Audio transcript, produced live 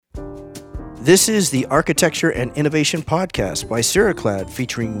This is the Architecture and Innovation Podcast by Ceraclad,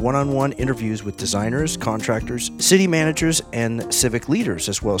 featuring one-on-one interviews with designers, contractors, city managers, and civic leaders,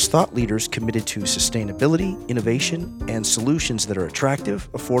 as well as thought leaders committed to sustainability, innovation, and solutions that are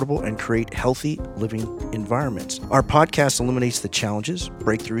attractive, affordable, and create healthy living environments. Our podcast illuminates the challenges,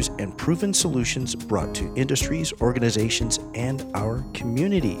 breakthroughs, and proven solutions brought to industries, organizations, and our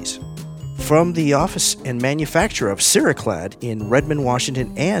communities. From the office and manufacturer of Ceraclad in Redmond,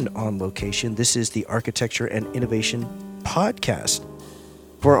 Washington, and on location, this is the Architecture and Innovation Podcast.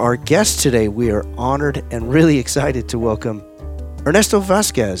 For our guest today, we are honored and really excited to welcome Ernesto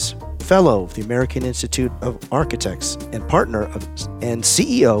Vasquez, Fellow of the American Institute of Architects and partner of and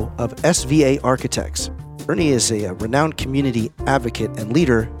CEO of SVA Architects. Ernie is a renowned community advocate and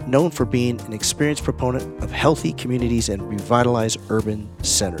leader known for being an experienced proponent of healthy communities and revitalized urban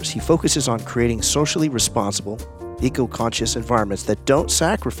centers. He focuses on creating socially responsible, eco-conscious environments that don't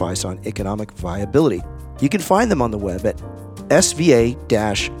sacrifice on economic viability. You can find them on the web at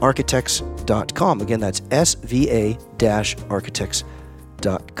sva-architects.com. Again, that's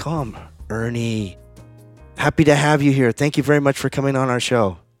sva-architects.com. Ernie, happy to have you here. Thank you very much for coming on our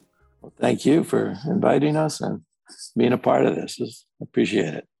show. Well, thank you for inviting us and being a part of this. I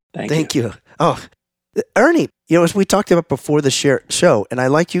appreciate it. Thank you. Oh, Ernie, as we talked about before the show, and I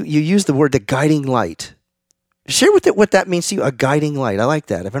like you used the word the guiding light. Share with it what that means to you, a guiding light. I like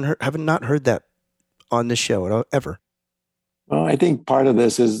that. I haven't not heard that on this show ever. Well, I think part of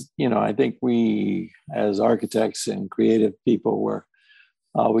this is, I think we as architects and creative people were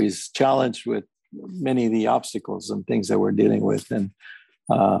always challenged with many of the obstacles and things that we're dealing with. And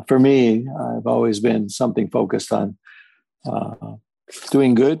for me, I've always been something focused on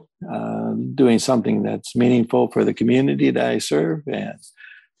doing good, doing something that's meaningful for the community that I serve. And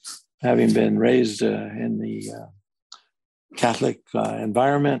having been raised in the Catholic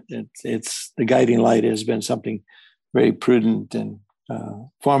environment, it's the guiding light has been something very prudent and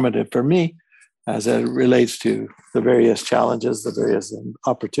formative for me as it relates to the various challenges, the various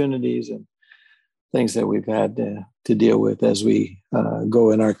opportunities and things that we've had to deal with as we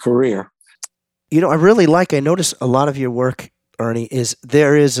go in our career. I notice a lot of your work, Ernie,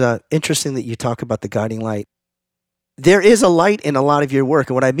 interesting that you talk about the guiding light. There is a light in a lot of your work.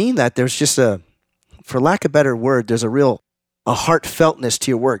 And what I mean that there's just for lack of a better word, there's a heartfeltness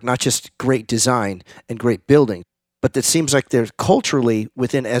to your work, not just great design and great building, but it seems like there's culturally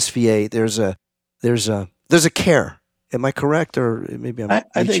within SVA, there's a care. Am I correct, or maybe I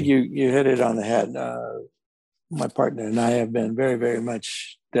think you hit it on the head. My partner and I have been very, very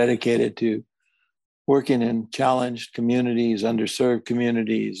much dedicated to working in challenged communities, underserved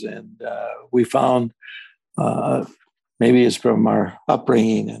communities, and we found maybe it's from our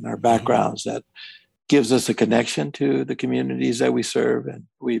upbringing and our backgrounds that gives us a connection to the communities that we serve, and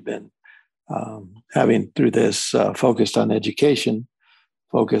we've been having through this focused on education,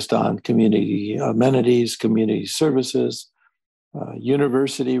 focused on community amenities, community services,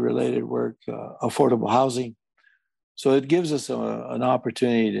 university-related work, affordable housing. So it gives us an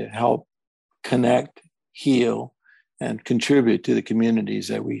opportunity to help connect, heal, and contribute to the communities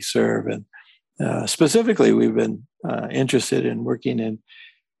that we serve. And specifically, we've been interested in working in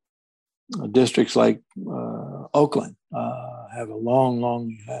districts like Oakland. Have a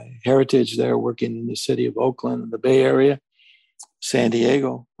long heritage there, working in the city of Oakland, in the Bay Area, San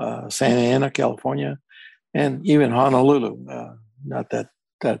Diego, Santa Ana, California, and even Honolulu. Not that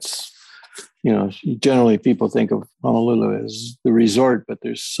that's, generally people think of Honolulu as the resort, but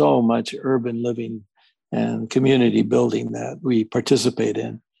there's so much urban living and community building that we participate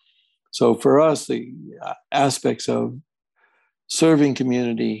in. So for us, the aspects of serving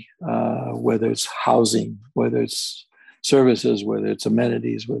community, whether it's housing, whether it's services, whether it's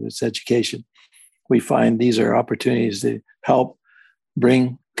amenities, whether it's education, we find these are opportunities to help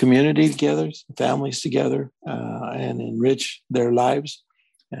bring community together, families together, and enrich their lives.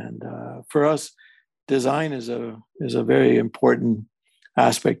 And for us, design is a very important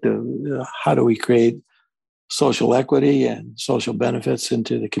aspect of how do we create social equity and social benefits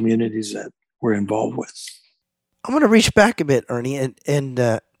into the communities that we're involved with. I'm going to reach back a bit, Ernie, and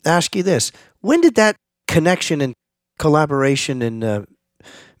ask you this. When did that connection and collaboration and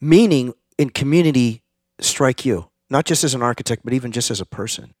meaning in community strike you? Not just as an architect, but even just as a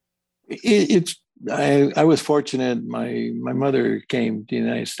person. I was fortunate. My mother came to the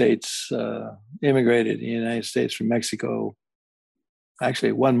United States, immigrated to the United States from Mexico,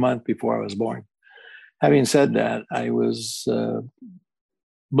 actually 1 month before I was born. Having said that, I was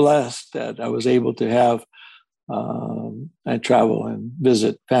blessed that I was able to have, I travel and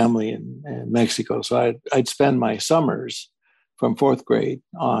visit family in Mexico. So I'd spend my summers from fourth grade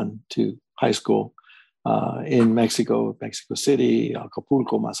on to high school in Mexico City,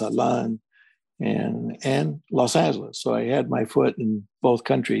 Acapulco, Mazatlan, and Los Angeles. So I had my foot in both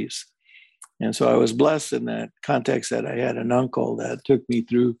countries. And so I was blessed in that context that I had an uncle that took me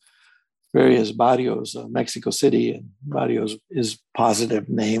through various barrios of Mexico City, and barrios is positive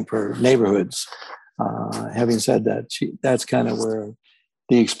name for neighborhoods. Having said that, that's kind of where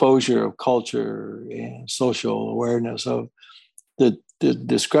the exposure of culture and social awareness of the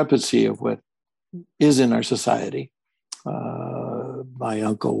discrepancy of what is in our society. My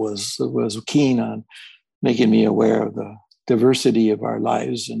uncle was keen on making me aware of the diversity of our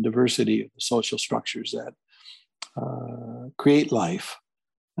lives and diversity of the social structures that create life.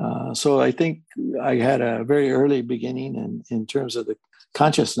 So I think I had a very early beginning in terms of the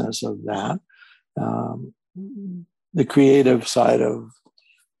consciousness of that. The creative side of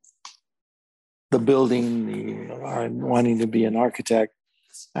the building, wanting to be an architect,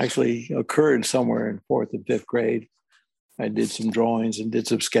 actually occurred somewhere in 4th and 5th grade. I did some drawings and did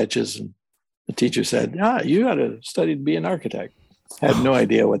some sketches, and the teacher said, you got to study to be an architect. I had no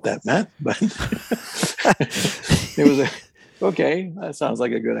idea what that meant, but it was okay, that sounds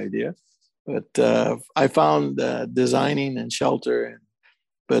like a good idea. But I found designing and shelter,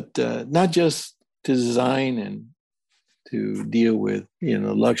 but not just to design and to deal with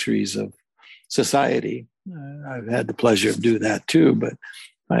luxuries of society. I've had the pleasure of doing that too, but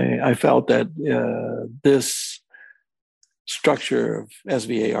I felt that this structure of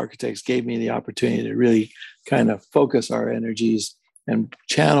SVA Architects gave me the opportunity to really kind of focus our energies and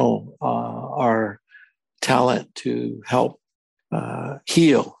channel our talent to help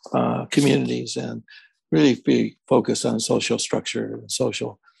heal communities and really be focused on social structure and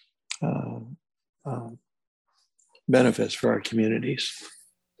social benefits for our communities.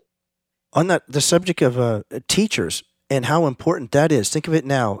 On the subject of teachers and how important that is, think of it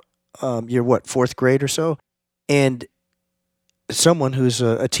now. You're what, 4th grade or so? And someone who's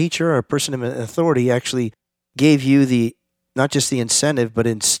a teacher or a person of authority actually gave you not just the incentive, but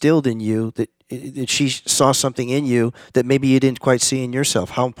instilled in you that she saw something in you that maybe you didn't quite see in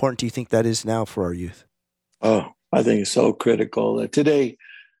yourself. How important do you think that is now for our youth? Oh, I think it's so critical. Today,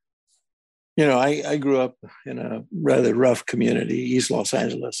 I grew up in a rather rough community, East Los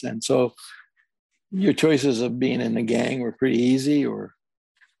Angeles. And so your choices of being in a gang were pretty easy or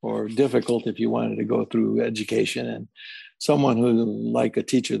difficult if you wanted to go through education. And someone who, like a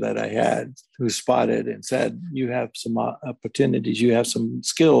teacher that I had, who spotted and said, you have some opportunities, you have some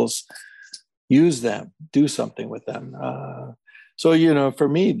skills, use them, do something with them. So, for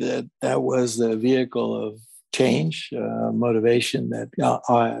me, that was the vehicle of change, motivation that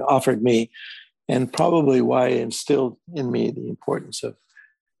offered me, and probably why it instilled in me the importance of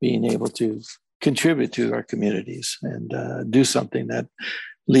being able to contribute to our communities and do something that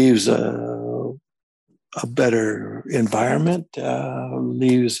leaves a better environment,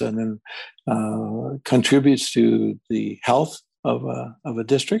 contributes to the health of a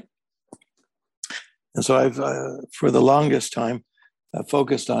district. And so I've, for the longest time,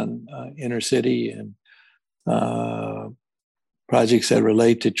 focused on inner city and projects that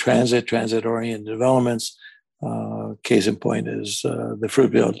relate to transit-oriented developments. Case in point is the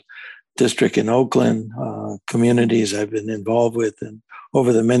Fruitvale District in Oakland, communities I've been involved with and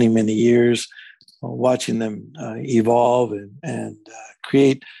over the many, many years, watching them evolve and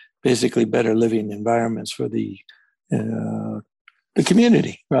create basically better living environments for the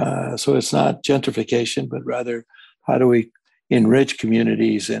community. So it's not gentrification, but rather how do we enrich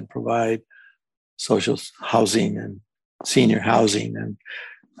communities and provide social housing and senior housing and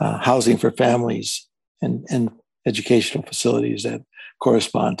housing for families and educational facilities that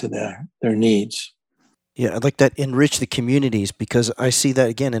correspond to their needs. Yeah, I'd like that enrich the communities, because I see that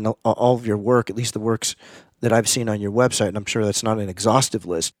again in all of your work, at least the works that I've seen on your website, and I'm sure that's not an exhaustive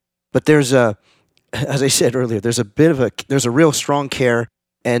list. But there's as I said earlier, there's a real strong care,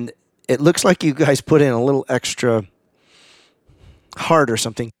 and it looks like you guys put in a little extra heart or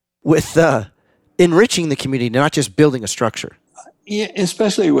something with enriching the community, not just building a structure. Yeah,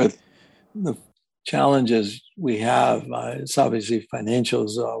 especially with the challenges we have. It's obviously financial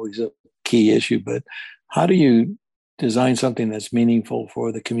is always a key issue, but how do you design something that's meaningful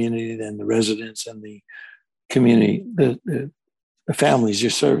for the community and the residents and the community, the families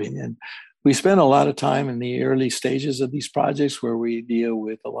you're serving? And we spend a lot of time in the early stages of these projects where we deal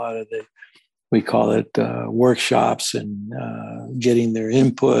with a lot of we call it workshops and getting their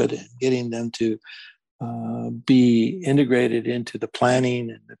input and getting them to be integrated into the planning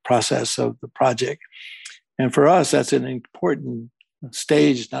and the process of the project. And for us, that's an important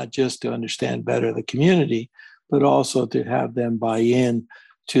stage, not just to understand better the community, but also to have them buy in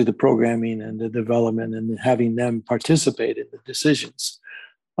to the programming and the development and having them participate in the decisions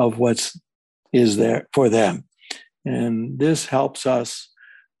of what's is there for them. And this helps us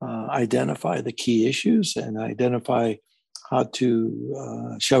identify the key issues and identify how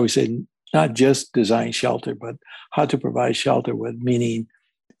to, shall we say, not just design shelter, but how to provide shelter with meaning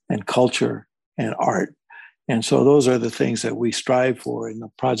and culture and art. And so those are the things that we strive for in the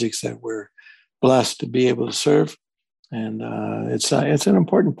projects that we're blessed to be able to serve. And it's an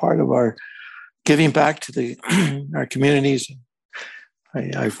important part of our giving back to the our communities.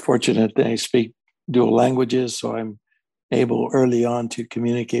 I'm fortunate that I speak dual languages, so I'm able early on to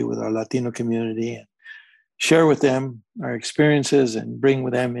communicate with our Latino community and share with them our experiences and bring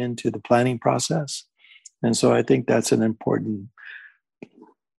them into the planning process. And so I think that's an important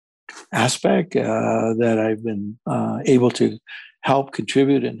aspect that I've been able to help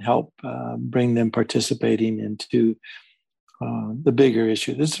contribute and help bring them participating into the bigger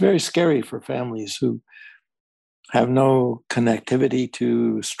issue. This is very scary for families who have no connectivity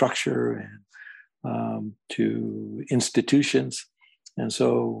to structure and to institutions. And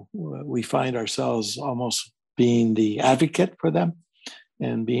so we find ourselves almost being the advocate for them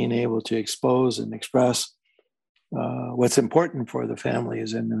and being able to expose and express what's important for the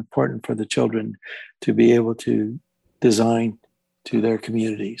families and important for the children to be able to design to their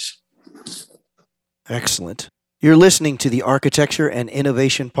communities. Excellent. You're listening to the Architecture and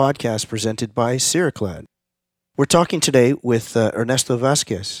Innovation Podcast presented by Ceraclad. We're talking today with Ernesto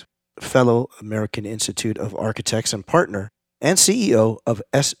Vasquez, fellow American Institute of Architects and partner and CEO of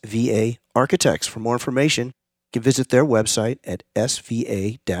SVA Architects. For more information, you can visit their website at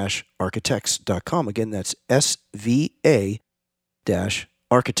sva-architects.com. Again, that's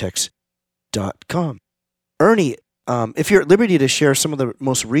sva-architects.com. Ernie, if you're at liberty to share some of the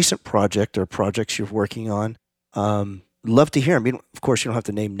most recent projects you're working on, love to hear. I mean, of course, you don't have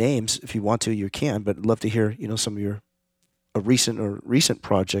to name names. If you want to, you can, but love to hear, some of your recent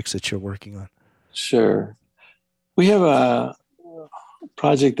projects that you're working on. Sure. We have a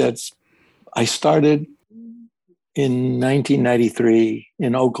project I started in 1993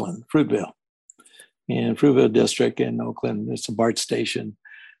 in Oakland, Fruitvale. In Fruitvale District in Oakland, it's a BART station.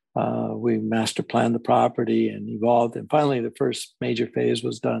 We master planned the property and evolved. And finally, the first major phase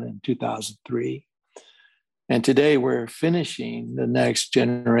was done in 2003. And today we're finishing the next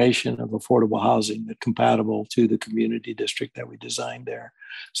generation of affordable housing that's compatible to the community district that we designed there.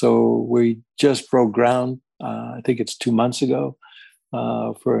 So we just broke ground, I think it's 2 months ago,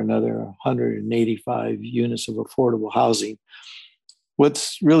 for another 185 units of affordable housing.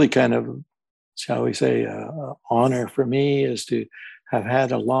 What's really kind of, shall we say, honor for me is to have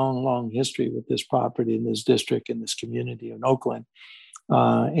had a long, long history with this property in this district, in this community in Oakland,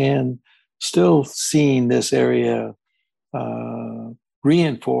 and still seeing this area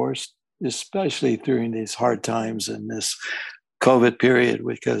reinforced, especially during these hard times and this COVID period,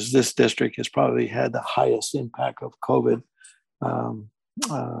 because this district has probably had the highest impact of COVID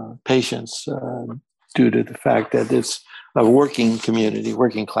patients due to the fact that it's a working community,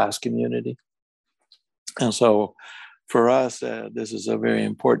 working class community. And so for us, this is a very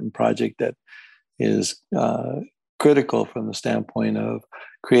important project that is critical from the standpoint of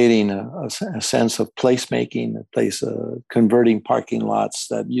creating a sense of placemaking, a place of converting parking lots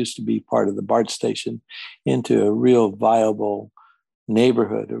that used to be part of the BART station into a real viable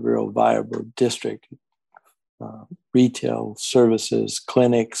neighborhood, a real viable district, retail, services,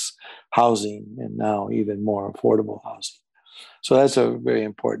 clinics, housing, and now even more affordable housing. So that's a very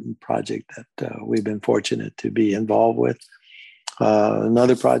important project that we've been fortunate to be involved with.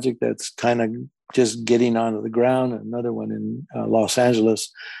 Another project that's kind of just getting onto the ground, another one in Los Angeles,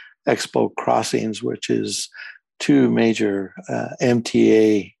 Expo Crossings, which is two major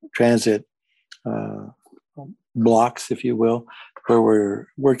MTA transit blocks, if you will, where we're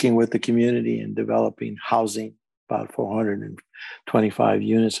working with the community and developing housing, about 425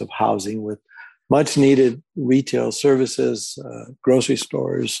 units of housing with much needed retail services, grocery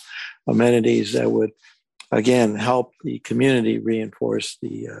stores, amenities that would, again, help the community reinforce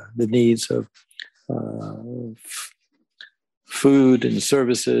the needs of food and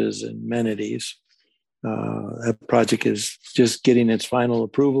services and amenities. That project is just getting its final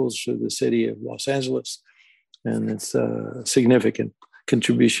approvals through the city of Los Angeles, and it's a significant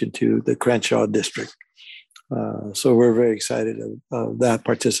contribution to the Crenshaw district. So we're very excited of that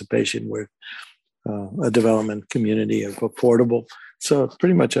participation with a development community of affordable. So it's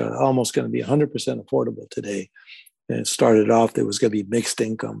pretty much almost going to be 100% affordable today. And it started off, there was going to be mixed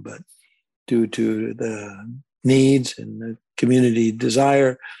income, but due to the needs and the community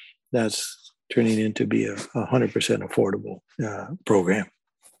desire, that's turning into be a 100% affordable program.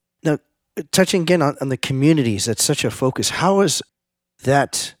 touching again on the communities, that's such a focus. How is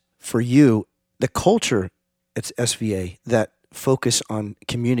that for you, the culture at SVA, that focus on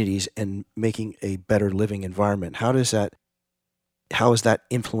communities and making a better living environment? How does that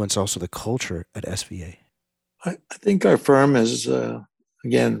influence also the culture at SVA? I think our firm is,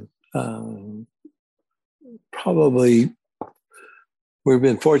 again, probably we've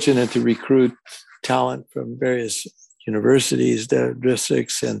been fortunate to recruit talent from various universities,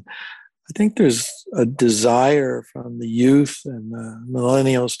 districts, and I think there's a desire from the youth and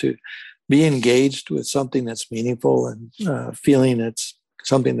millennials to be engaged with something that's meaningful and feeling it's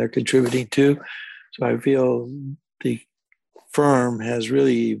something they're contributing to. So I feel the firm has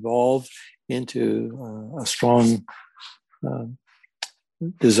really evolved into a strong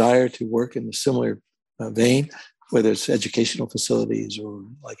desire to work in a similar vein, whether it's educational facilities or,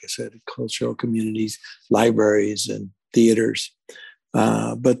 like I said, cultural communities, libraries, and theaters.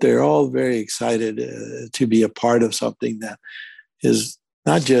 But they're all very excited to be a part of something that is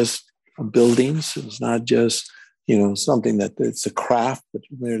not just buildings. It's not just something that it's a craft, but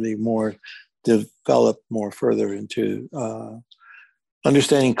really more developed more further into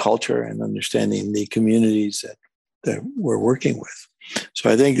understanding culture and understanding the communities that we're working with. So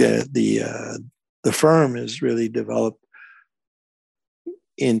I think that the firm is really developed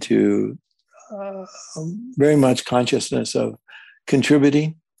into very much consciousness of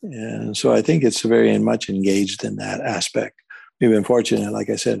contributing. And so I think it's very much engaged in that aspect. We've been fortunate, like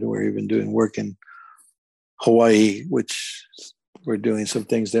I said, we're even doing work in Hawaii, which we're doing some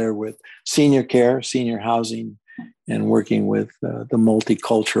things there with senior care, senior housing, and working with the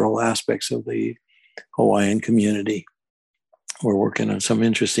multicultural aspects of the Hawaiian community. We're working on some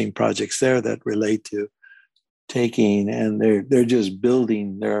interesting projects there that relate to taking, and they're just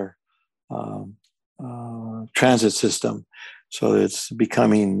building their transit system. So it's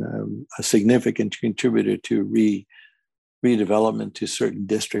becoming a significant contributor to redevelopment to certain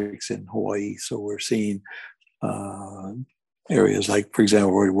districts in Hawaii. So we're seeing areas like, for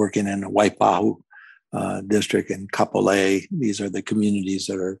example, we're working in the Waipahu district in Kapolei. These are the communities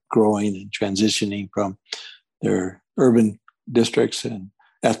that are growing and transitioning from their urban districts and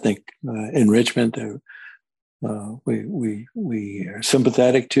ethnic enrichment. We are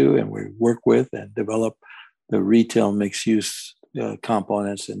sympathetic to, and we work with and develop the retail mixed use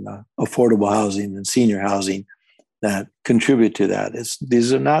components and affordable housing and senior housing that contribute to that.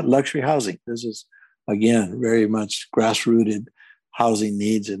 These are not luxury housing. This is, again, very much grassrooted housing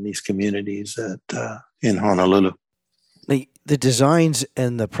needs in these communities in Honolulu. The designs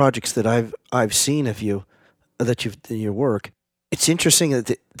and the projects that I've seen of you, in your work, it's interesting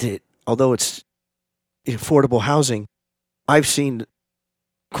that although it's affordable housing, I've seen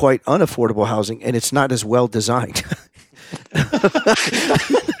quite unaffordable housing, and it's not as well designed.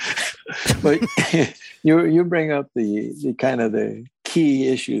 But you bring up the kind of the key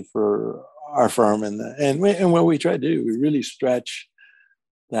issue for our firm, and what we try to do, we really stretch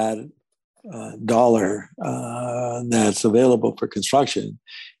that dollar that's available for construction,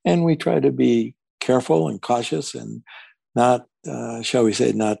 and we try to be careful and cautious and not, shall we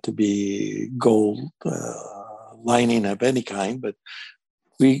say, not to be gold lining of any kind, but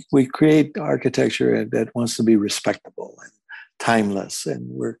we create architecture that wants to be respectable and timeless, and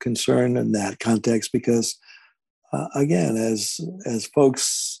we're concerned in that context because, again, as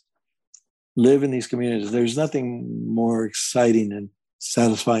folks live in these communities, there's nothing more exciting and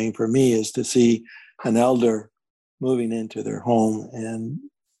satisfying for me is to see an elder moving into their home and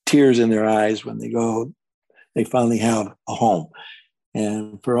tears in their eyes when they finally have a home.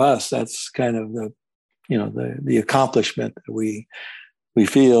 And for us, that's kind of the accomplishment that we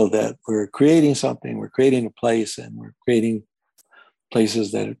feel that we're creating something, we're creating a place, and we're creating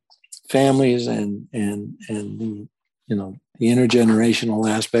places that families and the intergenerational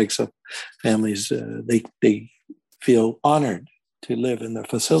aspects of families, they feel honored to live in their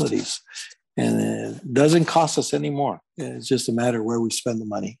facilities. And it doesn't cost us any more. It's just a matter of where we spend the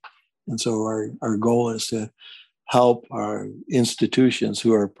money. And so our goal is to help our institutions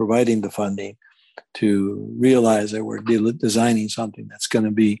who are providing the funding to realize that we're designing something that's going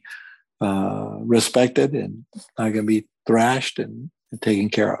to be respected and not going to be thrashed and taken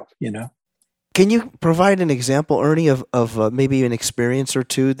care of, Can you provide an example, Ernie, of maybe an experience or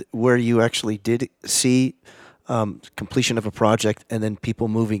two where you actually did see completion of a project and then people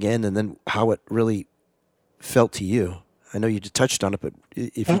moving in and then how it really felt to you? I know you touched on it, but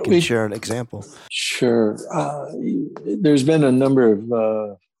if you can share an example. Sure. There's been a number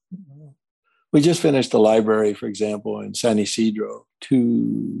of, we just finished the library, for example, in San Ysidro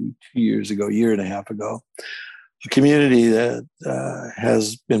two years ago, year and a half ago. a community that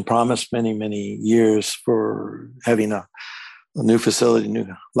has been promised many, many years for having a new facility, new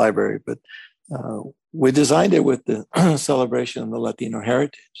library. But we designed it with the celebration of the Latino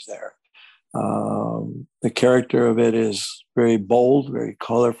heritage there. The character of it is very bold, very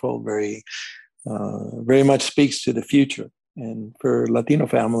colorful, very much speaks to the future. And for Latino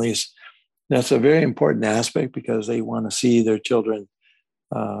families, that's a very important aspect because they want to see their children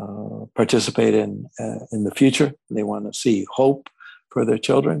participate in the future. They want to see hope for their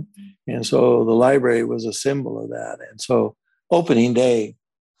children. And so the library was a symbol of that. And so opening day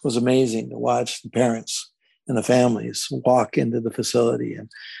was amazing to watch the parents and the families walk into the facility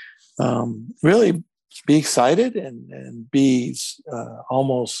and really be excited and be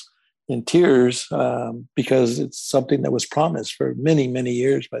almost in tears because it's something that was promised for many, many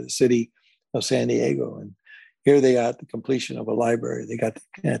years by the city of San Diego. And here they got the completion of a library. They got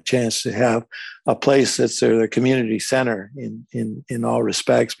a chance to have a place that's their community center in all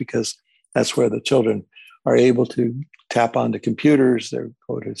respects, because that's where the children are able to tap onto computers.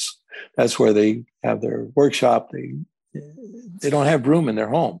 That's where they have their workshop. They don't have room in their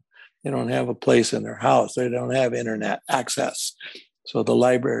home. They don't have a place in their house. They don't have internet access. So the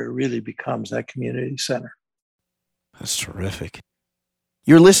library really becomes that community center. That's terrific.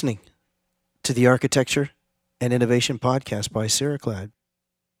 You're listening to the Architecture and Innovation Podcast by Ceraclad.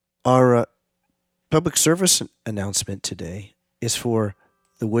 Our public service announcement today is for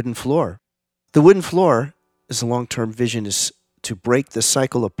the Wooden Floor. The Wooden Floor is a long-term vision is to break the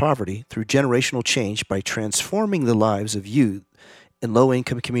cycle of poverty through generational change by transforming the lives of youth in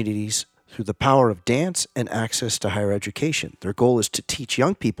low-income communities through the power of dance and access to higher education. Their goal is to teach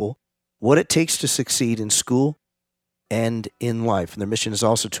young people what it takes to succeed in school and in life. And their mission is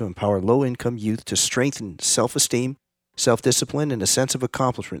also to empower low-income youth to strengthen self-esteem, self-discipline, and a sense of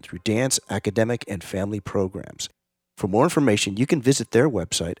accomplishment through dance, academic, and family programs. For more information, you can visit their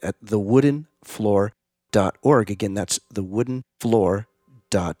website at thewoodenfloor.org. Again, that's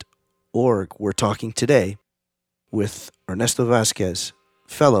thewoodenfloor.org. We're talking today with Ernesto Vasquez,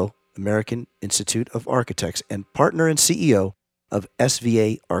 Fellow, American Institute of Architects, and partner and CEO of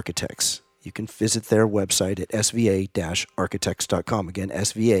SVA Architects. You can visit their website at sva-architects.com. Again,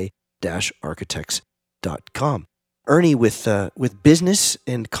 sva-architects.com. Ernie, with business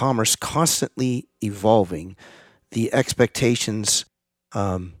and commerce constantly evolving, the expectations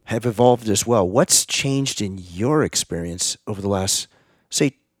have evolved as well. What's changed in your experience over the last,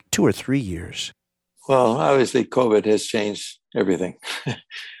 say, 2 or 3 years? Well, obviously, COVID has changed everything.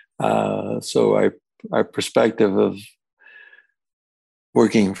 So our perspective of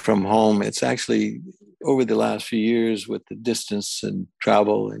working from home, it's actually over the last few years with the distance and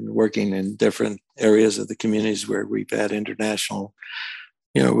travel and working in different areas of the communities where we've had international,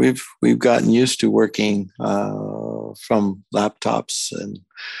 we've gotten used to working from laptops and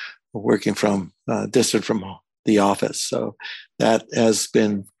working from distant from the office. So that has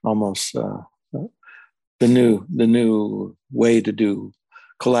been almost the new way to do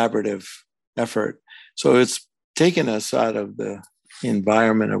collaborative effort. So it's taken us out of the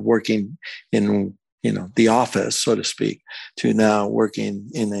environment of working in the office, so to speak, to now working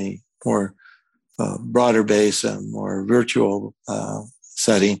in a more broader base and more virtual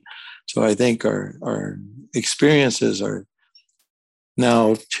setting. So I think our experiences are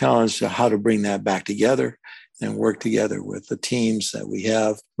now challenged to how to bring that back together and work together with the teams that we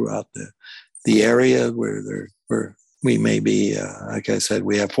have throughout the area where we may be, like I said,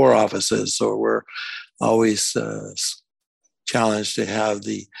 we have 4 offices, so we're always challenged to have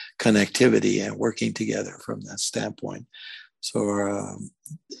the connectivity and working together from that standpoint. So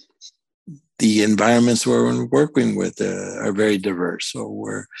the environments we're working with are very diverse. So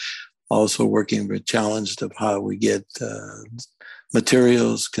we're also working with challenged of how we get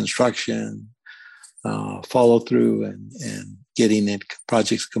materials, construction, follow through, and getting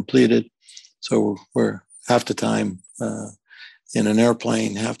projects completed. So we're half the time in an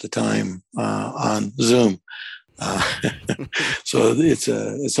airplane, half the time on Zoom. So it's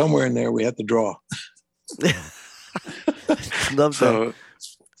somewhere in there we have to draw. Love so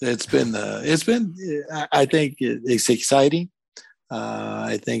that. it's been I think it's exciting.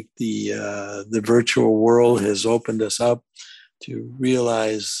 I think the virtual world has opened us up to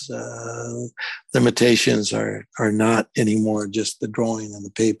realize limitations are not anymore just the drawing and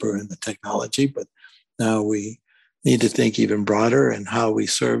the paper and the technology, but now we need to think even broader in how we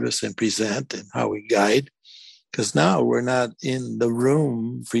service and present and how we guide. Because now we're not in the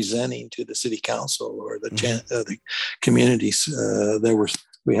room presenting to the city council or the communities.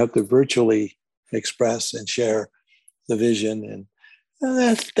 We have to virtually express and share the vision And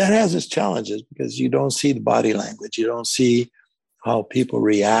that has its challenges because you don't see the body language. You don't see how people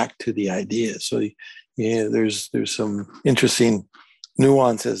react to the idea. So there's some interesting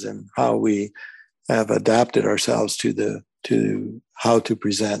nuances in how we have adapted ourselves to how to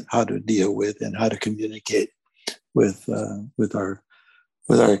present, how to deal with, and how to communicate with our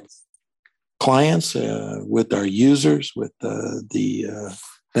clients, with our users, with the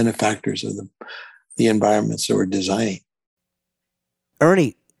benefactors of the environments that we're designing.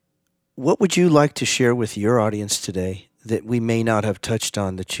 Ernie, what would you like to share with your audience today that we may not have touched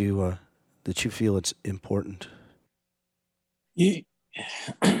on that you feel it's important?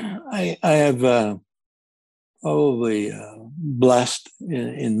 I have probably blessed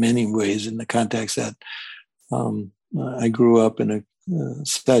in many ways in the context that I grew up in a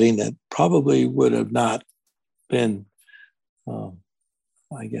setting that probably would have not been, an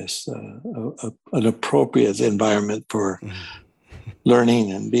appropriate environment for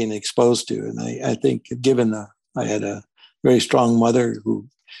learning and being exposed to. And I think given I had a very strong mother who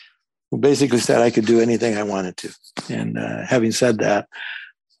basically said I could do anything I wanted to. And having said that,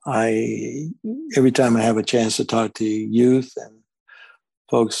 every time I have a chance to talk to youth and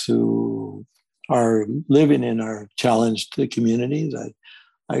folks who are living in our challenged communities,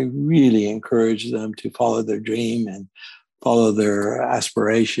 I really encourage them to follow their dream and follow their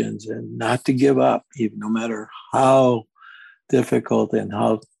aspirations and not to give up, even no matter how difficult and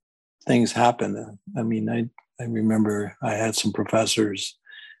how things happen. I mean, I remember I had some professors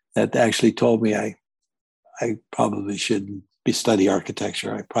that actually told me I probably shouldn't study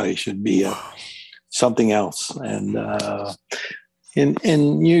architecture. I probably should be something else. And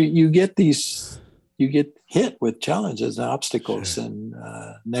you get hit with challenges and obstacles and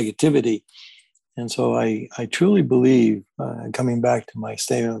negativity. And so I truly believe, coming back to my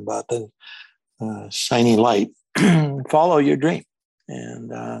statement about the shining light, follow your dream.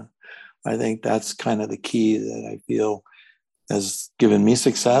 And I think that's kind of the key that I feel has given me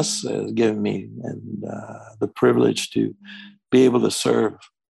success, has given me the privilege to be able to serve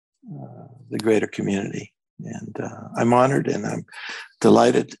the greater community. And I'm honored and I'm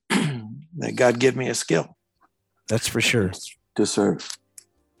delighted that God gave me a skill. That's for sure. To serve.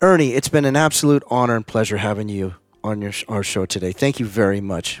 Ernie, it's been an absolute honor and pleasure having you on our show today. Thank you very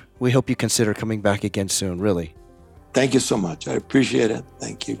much. We hope you consider coming back again soon, really. Thank you so much. I appreciate it.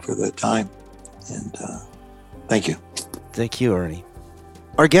 Thank you for the time. And thank you. Thank you, Ernie.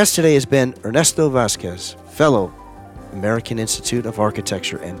 Our guest today has been Ernesto Vasquez, Fellow, American Institute of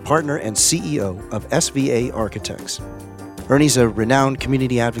Architecture, and partner and CEO of SVA Architects. Ernie's a renowned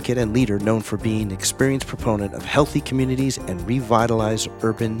community advocate and leader known for being an experienced proponent of healthy communities and revitalized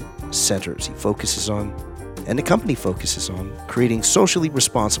urban centers. He focuses on, and the company focuses on, creating socially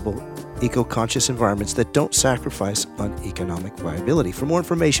responsible, eco-conscious environments that don't sacrifice on economic viability. For more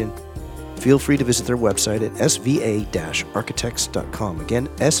information, feel free to visit their website at sva-architects.com. Again,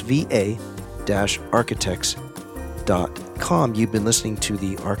 sva-architects.com. You've been listening to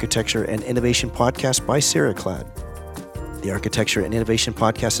the Architecture and Innovation Podcast by Ceraclad. The Architecture and Innovation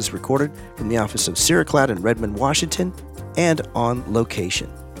Podcast is recorded from the office of Ceraclad in Redmond, Washington, and on location.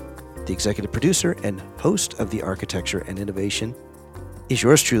 The executive producer and host of the Architecture and Innovation is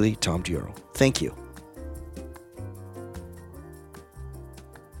yours truly, Tom Gioro. Thank you.